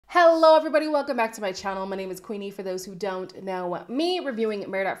Hello everybody, welcome back to my channel. My name is Queenie for those who don't know me, reviewing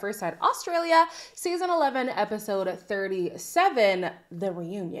Married at First Sight Australia, season 11, episode 37, The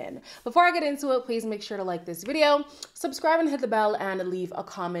Reunion. Before I get into it, please make sure to like this video, subscribe and hit the bell, and leave a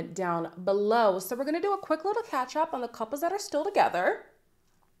comment down below. So we're gonna do a quick little catch up on the couples that are still together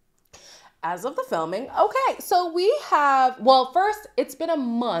as of the filming. Okay, so we have, well, first, it's been a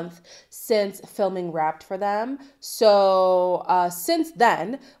month since filming wrapped for them. So since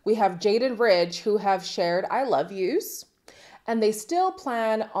then, we have Jade and Ridge who have shared I love yous, and they still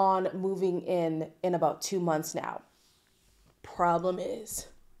plan on moving in about 2 months now. Problem is,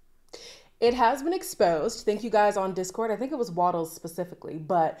 it has been exposed. Thank you guys on Discord. I think it was Waddles specifically,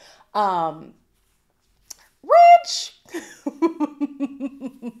 but Ridge,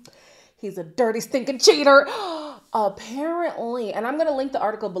 he's a dirty, stinking cheater. Apparently, and I'm going to link the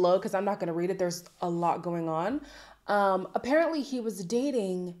article below because I'm not going to read it. There's a lot going on. Apparently, he was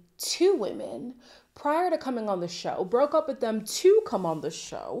dating 2 women prior to coming on the show, broke up with them to come on the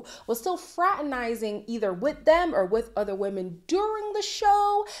show, was still fraternizing either with them or with other women during the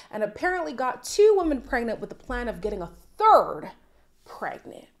show, and apparently got 2 women pregnant with the plan of getting a 3rd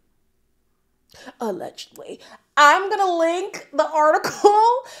pregnant. Allegedly. I'm gonna link the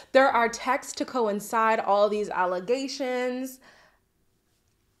article. There are texts to coincide all these allegations.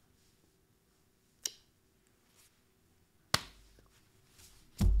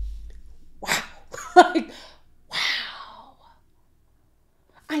 Wow. Like, wow.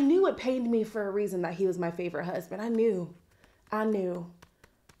 I knew it pained me for a reason that he was my favorite husband. I knew.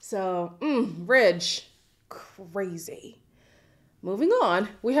 So, Ridge, crazy. Moving on,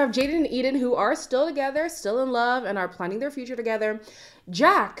 we have Jaden and Eden who are still together, still in love, and are planning their future together.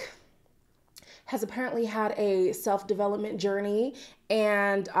 Jack has apparently had a self-development journey,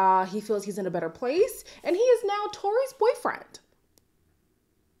 and he feels he's in a better place, and he is now Tori's boyfriend.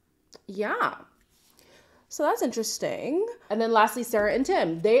 Yeah. So that's interesting. And then lastly, Sarah and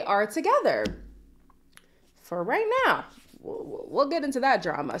Tim, they are together for right now. We'll get into that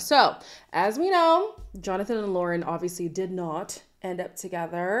drama. So, as we know, Jonathan and Lauren obviously did not end up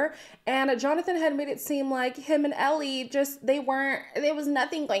together. And Jonathan had made it seem like him and Ellie there was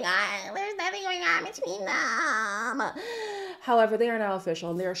nothing going on. There's nothing going on between them. However, they are now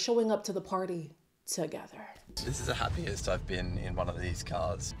official and they are showing up to the party together. This is the happiest I've been in one of these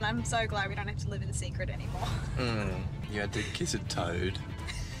cars. I'm so glad we don't have to live in a secret anymore. You had to kiss a toad.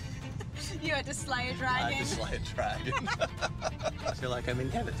 You had to slay a dragon. I had to slay a dragon. I feel like I'm in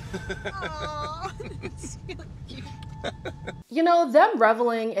heaven. Aww, it's really cute. You know, them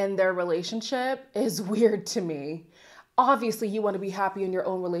reveling in their relationship is weird to me. Obviously, you want to be happy in your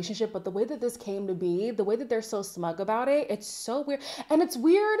own relationship, but the way that this came to be, the way that they're so smug about it, it's so weird. And it's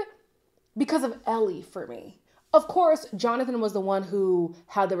weird because of Ellie for me. Of course, Jonathan was the one who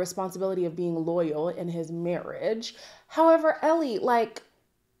had the responsibility of being loyal in his marriage. However, Ellie, like,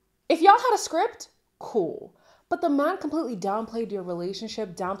 if y'all had a script, cool. But the man completely downplayed your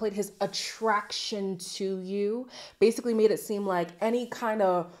relationship, downplayed his attraction to you, basically made it seem like any kind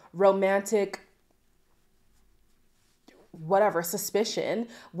of romantic, whatever, suspicion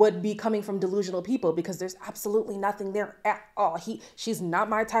would be coming from delusional people because there's absolutely nothing there at all. She's not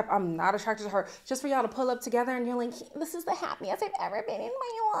my type. I'm not attracted to her. Just for y'all to pull up together and you're like, this is the happiest I've ever been in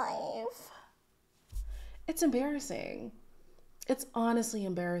my life. It's embarrassing. It's honestly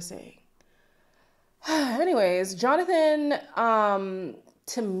embarrassing. Anyways, Jonathan,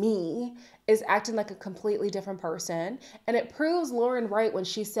 to me, is acting like a completely different person. And it proves Lauren right when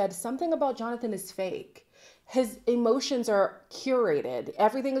she said something about Jonathan is fake. His emotions are curated.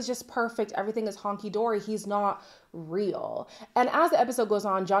 Everything is just perfect. Everything is honky-dory. He's not real. And as the episode goes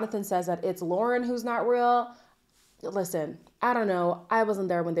on, Jonathan says that it's Lauren who's not real. Listen, I don't know. I wasn't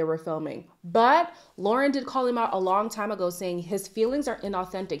there when they were filming. But Lauren did call him out a long time ago saying his feelings are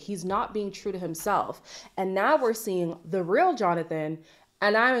inauthentic. He's not being true to himself. And now we're seeing the real Jonathan,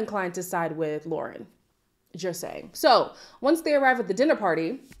 and I'm inclined to side with Lauren. Just saying. So once they arrive at the dinner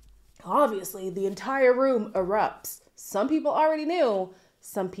party, obviously the entire room erupts. Some people already knew.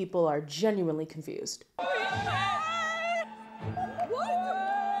 Some people are genuinely confused. What?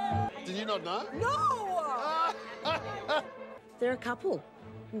 Did you not know? No! They're a couple.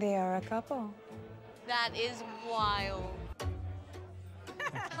 They are a couple. That is wild.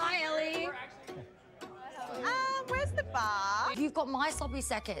 Hi, Ellie. Where's the bar? You've got my sloppy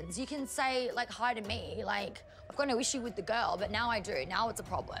seconds. You can say, like, hi to me. Like, I've got no issue with the girl, but now I do. Now it's a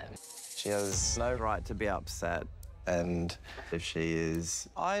problem. She has no right to be upset, and if she is,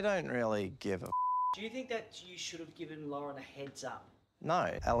 I don't really give a Do you think that you should have given Lauren a heads up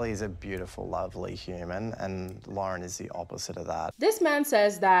No, Ellie's a beautiful, lovely human, and Lauren is the opposite of that. This man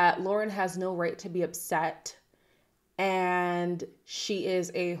says that Lauren has no right to be upset and she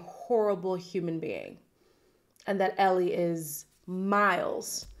is a horrible human being, and that Ellie is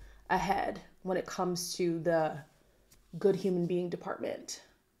miles ahead when it comes to the good human being department.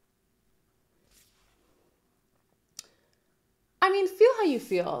 I mean, feel how you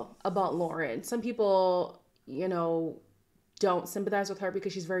feel about Lauren. Some people, you know, don't sympathize with her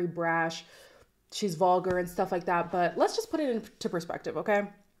because she's very brash, she's vulgar and stuff like that. But let's just put it into perspective, okay?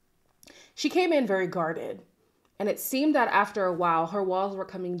 She came in very guarded. And it seemed that after a while, her walls were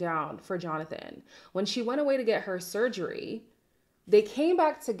coming down for Jonathan. When she went away to get her surgery, they came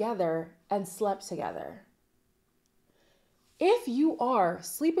back together and slept together. If you are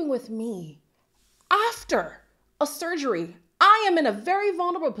sleeping with me after a surgery, I am in a very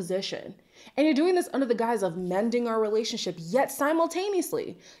vulnerable position. And you're doing this under the guise of mending our relationship, yet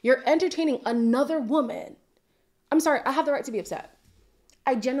simultaneously, you're entertaining another woman. I'm sorry, I have the right to be upset.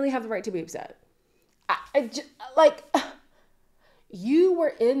 I genuinely have the right to be upset. Like, you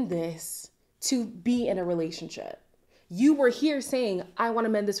were in this to be in a relationship. You were here saying, I want to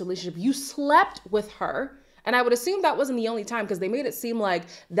mend this relationship. You slept with her. And I would assume that wasn't the only time, because they made it seem like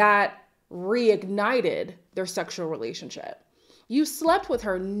that reignited their sexual relationship. You slept with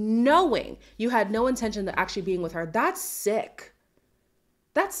her knowing you had no intention of actually being with her. That's sick.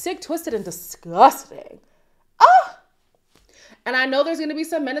 That's sick, twisted, and disgusting. Oh! And I know there's going to be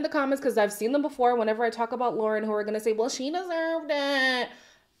some men in the comments, because I've seen them before whenever I talk about Lauren, who are going to say, well, she deserved it.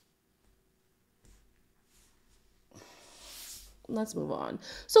 Let's move on.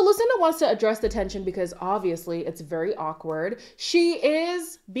 So Lucinda wants to address the tension because obviously it's very awkward. She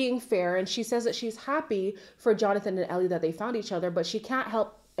is being fair, and she says that she's happy for Jonathan and Ellie that they found each other, but she can't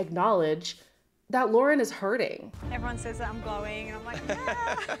help acknowledge that Lauren is hurting. Everyone says that I'm glowing, and I'm like,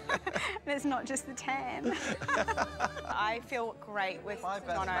 yeah. And it's not just the tan. I feel great with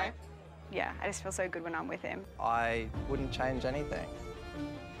Jono. Yeah, I just feel so good when I'm with him. I wouldn't change anything.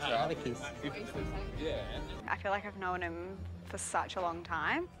 I feel like I've known him for such a long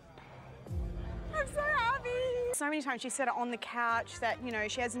time. I'm so happy. So many times she said it on the couch that, you know,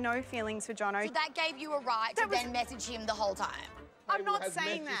 she has no feelings for Jono. So that gave you a right to then message him the whole time? I'm not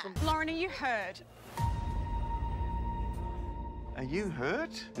saying that. Lauren, are you hurt? Are you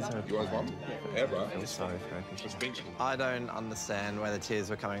hurt? You want one? Yeah, right. I feel sorry for her. I don't understand where the tears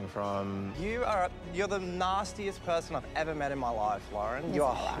were coming from. You're the nastiest person I've ever met in my life, Lauren. You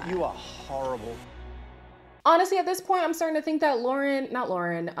are horrible. Honestly, at this point, I'm starting to think that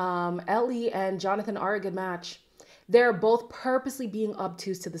Ellie and Jonathan are a good match. They're both purposely being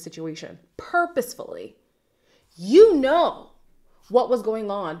obtuse to the situation. Purposefully. You know what was going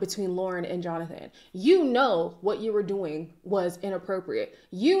on between Lauren and Jonathan. You know what you were doing was inappropriate.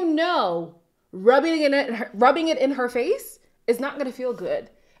 You know rubbing it in her face is not going to feel good.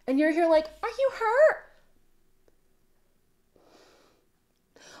 And you're here like, are you hurt?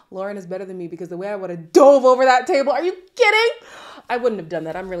 Lauren is better than me, because the way I would have dove over that table, are you kidding? I wouldn't have done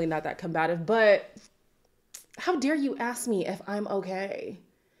that. I'm really not that combative, but how dare you ask me if I'm okay?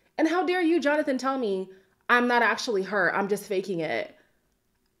 And how dare you, Jonathan, tell me I'm not actually her, I'm just faking it.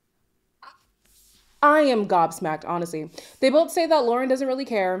 I am gobsmacked, honestly. They both say that Lauren doesn't really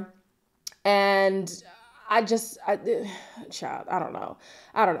care. And child, I don't know.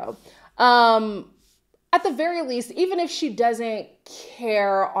 At the very least, even if she doesn't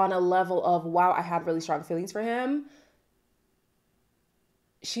care on a level of, wow, I had really strong feelings for him,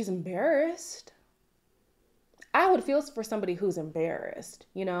 she's embarrassed. I would feel for somebody who's embarrassed,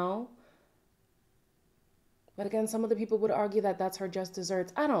 you know? But again, some of the people would argue that that's her just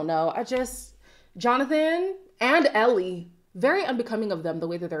desserts. I don't know. Jonathan and Ellie, very unbecoming of them, the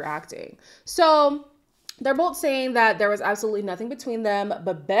way that they're acting. So they're both saying that there was absolutely nothing between them,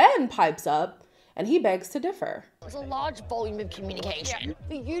 but Ben pipes up and he begs to differ. There's a large volume of communication.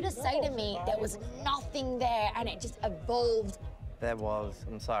 For you to say to me there was nothing there and it just evolved. There was,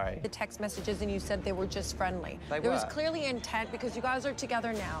 I'm sorry. The text messages, and you said they were just friendly. There was were. Clearly intent, because you guys are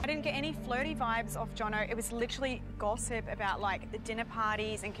together now. I didn't get any flirty vibes off Jono. It was literally gossip about like the dinner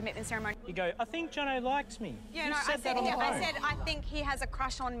parties and commitment ceremony. You go, I think Jono likes me. Yeah, You no, said that on the phone. I said I think he has a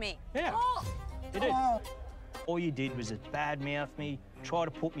crush on me. Yeah, you did. All you did was just badmouth me, try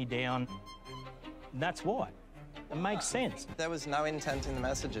to put me down. And that's why. It makes sense. There was no intent in the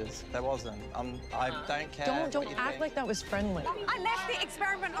messages. There wasn't. I don't care. Don't act like that was friendly. I left the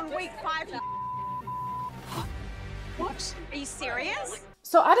experiment on week 5. What? Are you serious?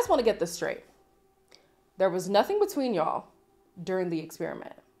 So I just want to get this straight. There was nothing between y'all during the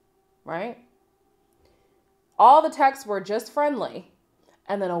experiment, right? All the texts were just friendly.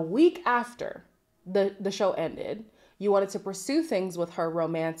 And then a week after the show ended, you wanted to pursue things with her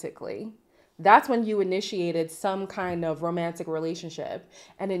romantically. That's when you initiated some kind of romantic relationship.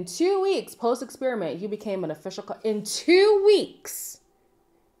 And in 2 weeks post-experiment, you became an official couple. In 2 weeks.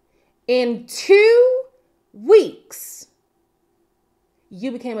 In 2 weeks,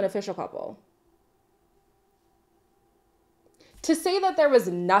 you became an official couple. To say that there was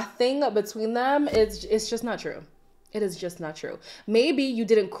nothing between them, it's just not true. It is just not true. Maybe you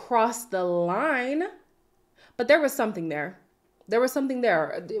didn't cross the line, but there was something there. There was something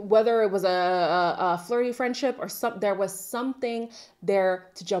there, whether it was a flirty friendship or there was something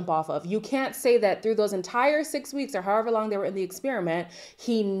there to jump off of. You can't say that through those entire 6 weeks or however long they were in the experiment,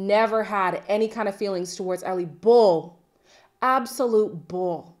 he never had any kind of feelings towards Ellie. Bull. Absolute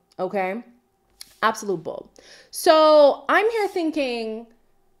bull. Okay? Absolute bull. So I'm here thinking,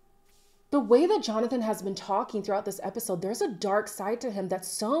 the way that Jonathan has been talking throughout this episode, there's a dark side to him that's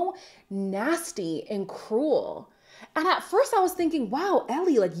so nasty and cruel. And at first I was thinking, wow,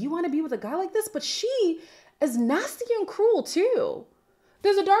 Ellie, like, you want to be with a guy like this? But she is nasty and cruel too.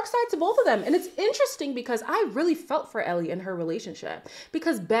 There's a dark side to both of them. And it's interesting because I really felt for Ellie in her relationship,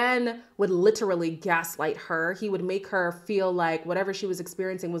 because Ben would literally gaslight her. He would make her feel like whatever she was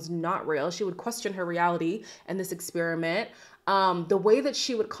experiencing was not real. She would question her reality in this experiment. The way that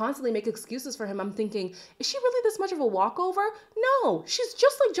she would constantly make excuses for him, I'm thinking, is she really this much of a walkover? No, she's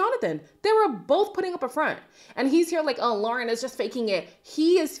just like Jonathan. They were both putting up a front. And he's here like, oh, Lauren is just faking it.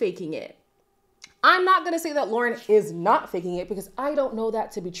 He is faking it. I'm not going to say that Lauren is not faking it, because I don't know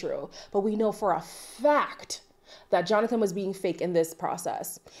that to be true. But we know for a fact that Jonathan was being fake in this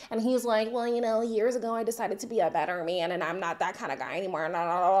process. And he's like, well, you know, years ago I decided to be a better man and I'm not that kind of guy anymore.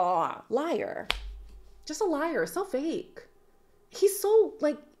 Liar. Just a liar. So fake. He's so,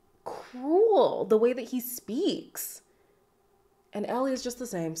 like, cruel the way that he speaks. And Ellie is just the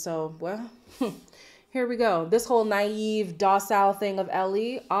same. So, well, here we go. This whole naive, docile thing of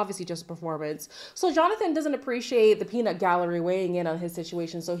Ellie, obviously just a performance. So Jonathan doesn't appreciate the peanut gallery weighing in on his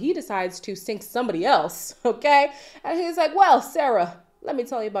situation. So he decides to sink somebody else, okay? And he's like, well, Sarah, let me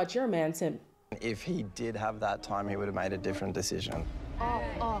tell you about your man, Tim. If he did have that time, he would have made a different decision.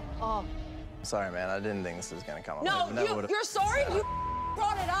 Oh. Sorry, man, I didn't think this was going to come up. No, you're sorry? You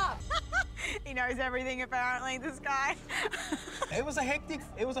brought it up. He knows everything, apparently, this guy. It was a hectic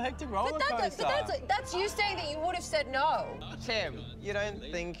roller coaster. But that's you saying that you would have said no. Tim, you don't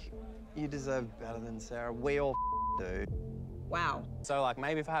think you deserve better than Sarah? We all do. Wow. So, like,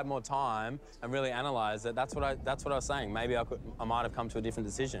 maybe if I had more time and really analysed it, that's what I was saying. Maybe I might have come to a different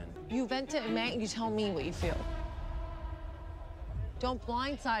decision. You vent to Matt and you tell me what you feel. Don't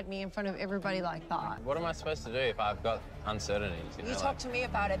blindside me in front of everybody like that. What am I supposed to do if I've got uncertainties? You talk to me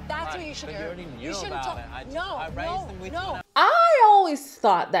about it. That's what you should do. You already knew about it. I raised them with you. I always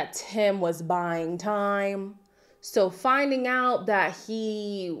thought that Tim was buying time. So finding out that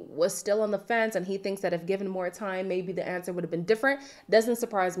he was still on the fence and he thinks that if given more time, maybe the answer would have been different, doesn't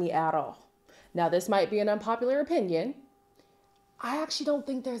surprise me at all. Now, this might be an unpopular opinion. I actually don't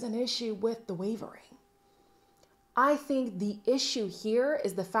think there's an issue with the wavering. I think the issue here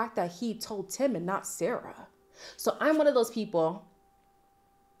is the fact that he told Tim and not Sarah. So I'm one of those people,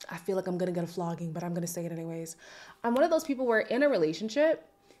 I feel like I'm going to get a flogging, but I'm going to say it anyways. I'm one of those people where in a relationship,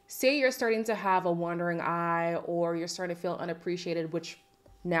 say you're starting to have a wandering eye or you're starting to feel unappreciated, which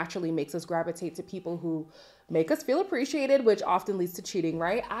naturally makes us gravitate to people who make us feel appreciated, which often leads to cheating,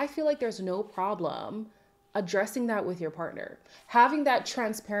 right? I feel like there's no problem addressing that with your partner. Having that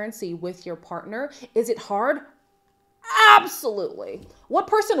transparency with your partner. Is it hard? Absolutely. What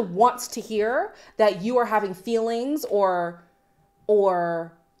person wants to hear that you are having feelings or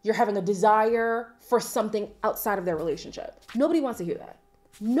you're having a desire for something outside of their relationship? Nobody wants to hear that.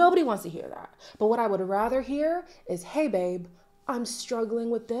 Nobody wants to hear that. But what I would rather hear is, hey, babe, I'm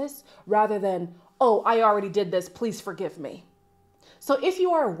struggling with this, rather than, oh, I already did this, please forgive me. So if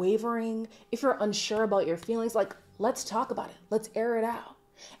you are wavering, if you're unsure about your feelings, like, let's talk about it. Let's air it out.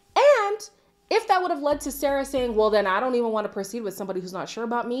 And if that would have led to Sarah saying, well, then I don't even want to proceed with somebody who's not sure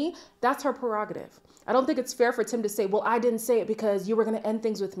about me, that's her prerogative. I don't think it's fair for Tim to say, well, I didn't say it because you were going to end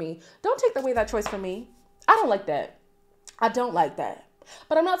things with me. Don't take away that choice from me. I don't like that. I don't like that.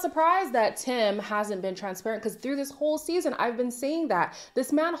 But I'm not surprised that Tim hasn't been transparent, because through this whole season, I've been saying that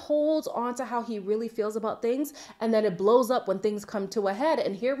this man holds on to how he really feels about things, and then it blows up when things come to a head.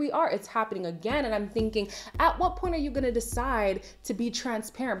 And here we are, it's happening again. And I'm thinking, at what point are you going to decide to be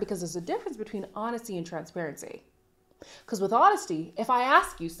transparent? Because there's a difference between honesty and transparency. Because with honesty, if I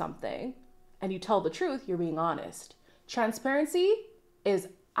ask you something and you tell the truth, you're being honest. Transparency is,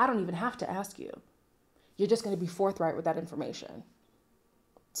 I don't even have to ask you. You're just going to be forthright with that information.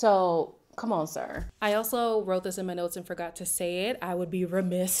 So come on, sir. I also wrote this in my notes and forgot to say it. I would be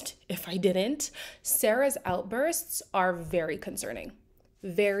remiss if I didn't. Sarah's outbursts are very concerning.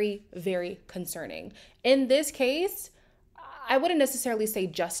 Very, very concerning. In this case, I wouldn't necessarily say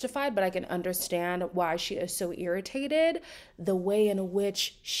justified, but I can understand why she is so irritated. The way in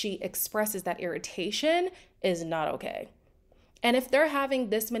which she expresses that irritation is not okay. And if they're having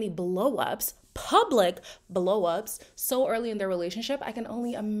this many blow-ups, public blow-ups, so early in their relationship, I can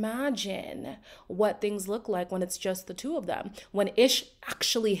only imagine what things look like when it's just the two of them, when ish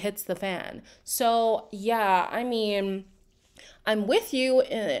actually hits the fan. So yeah, I mean, I'm with you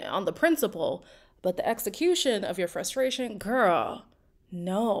on the principle, but the execution of your frustration, girl,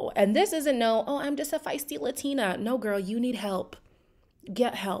 no. And this isn't no, oh, I'm just a feisty Latina. No, girl, you need help.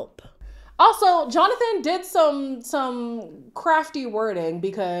 Get help. Also, Jonathan did some crafty wording,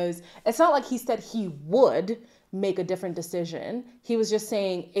 because it's not like he said he would make a different decision. He was just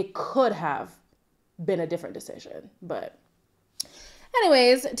saying it could have been a different decision. But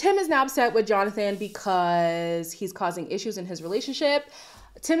anyways, Tim is now upset with Jonathan because he's causing issues in his relationship.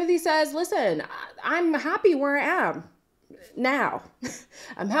 Timothy says, listen, I'm happy where I am now.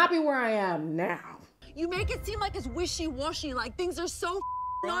 I'm happy where I am now. You make it seem like it's wishy-washy, like things are so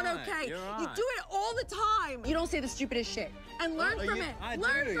not okay. Right. You do it all the time. You don't say the stupidest shit. And learn from it.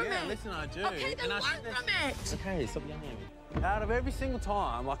 Learn from it. Listen, I do. Okay, then learn from it. Okay, stop yelling at me. Out of every single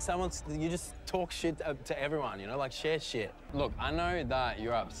time, like you just talk shit to everyone, you know, like share shit. Look, I know that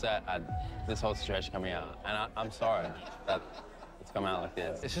you're upset at this whole situation coming out, and I'm sorry that it's come out like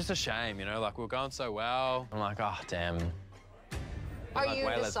this. It's just a shame, you know, like we're going so well. I'm like, oh, damn. Are you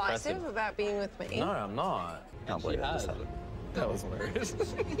decisive about being with me? No, I'm not. Can't believe it just happened. That was hilarious.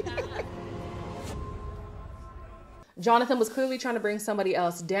 Jonathan was clearly trying to bring somebody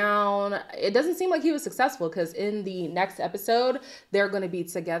else down. It doesn't seem like he was successful, because in the next episode, they're going to be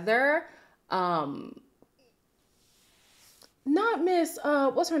together. Not Miss,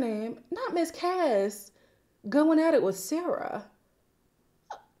 what's her name? Not Miss Cass going at it with Sarah.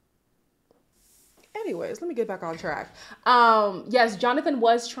 Anyways, let me get back on track. Yes, Jonathan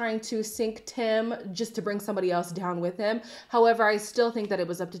was trying to sink Tim just to bring somebody else down with him. However, I still think that it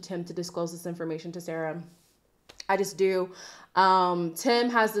was up to Tim to disclose this information to Sarah. I just do. Tim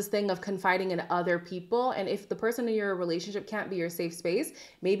has this thing of confiding in other people. And if the person in your relationship can't be your safe space,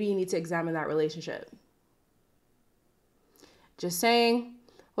 maybe you need to examine that relationship. Just saying.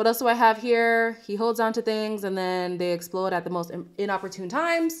 What else do I have here? He holds on to things and then they explode at the most inopportune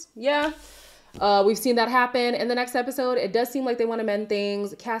times. Yeah. We've seen that happen. In the next episode, it does seem like they want to mend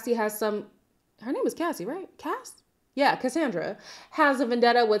things. Cassie has some, her name is Cassie, right? Cass? Yeah, Cassandra has a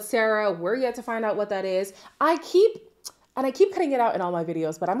vendetta with Sarah. We're yet to find out what that is. I keep cutting it out in all my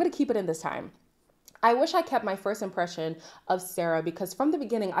videos, but I'm going to keep it in this time. I wish I kept my first impression of Sarah, because from the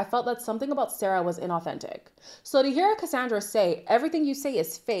beginning, I felt that something about Sarah was inauthentic. So to hear Cassandra say, everything you say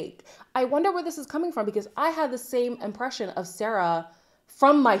is fake, I wonder where this is coming from, because I had the same impression of Sarah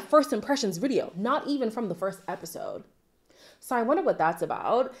from my first impressions video, not even from the first episode. So I wonder what that's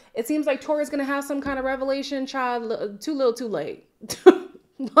about. It seems like Tori's gonna have some kind of revelation, child, too little, too late.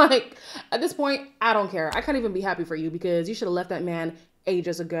 Like, at this point, I don't care. I can't even be happy for you, because you should have left that man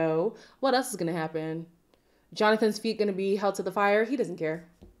ages ago. What else is gonna happen? Jonathan's feet gonna be held to the fire? He doesn't care.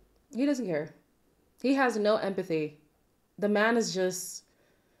 He doesn't care. He has no empathy. The man is just,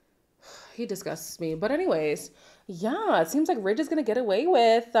 he disgusts me. But anyways, yeah, it seems like Ridge is going to get away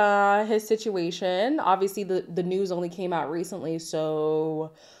with his situation. Obviously, the news only came out recently,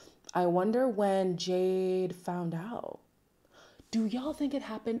 so I wonder when Jade found out. Do y'all think it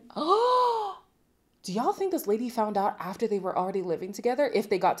happened? Oh, do y'all think this lady found out after they were already living together? If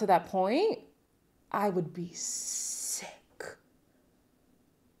they got to that point, I would be sick.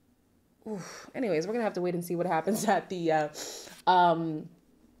 Oof. Anyways, we're going to have to wait and see what happens at the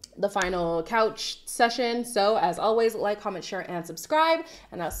final couch session. So as always, like, comment, share, and subscribe,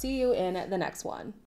 and I'll see you in the next one.